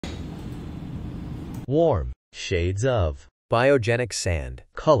warm shades of biogenic sand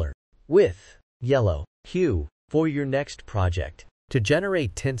color with yellow hue for your next project. To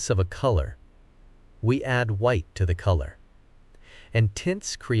generate tints of a color, we add white to the color, and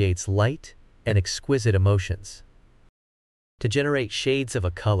tints creates light and exquisite emotions. To generate shades of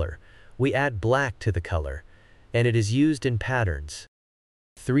a color, we add black to the color, and it is used in patterns.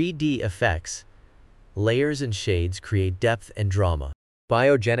 3D effects, layers and shades create depth and drama.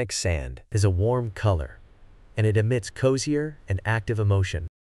 Biogenic sand is a warm color, and it emits cozier and active emotion.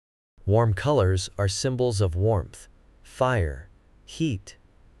 Warm colors are symbols of warmth, fire, heat,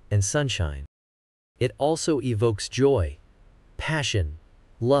 and sunshine. It also evokes joy, passion,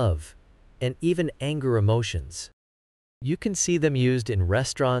 love, and even anger emotions. You can see them used in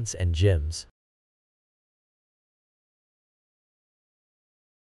restaurants and gyms,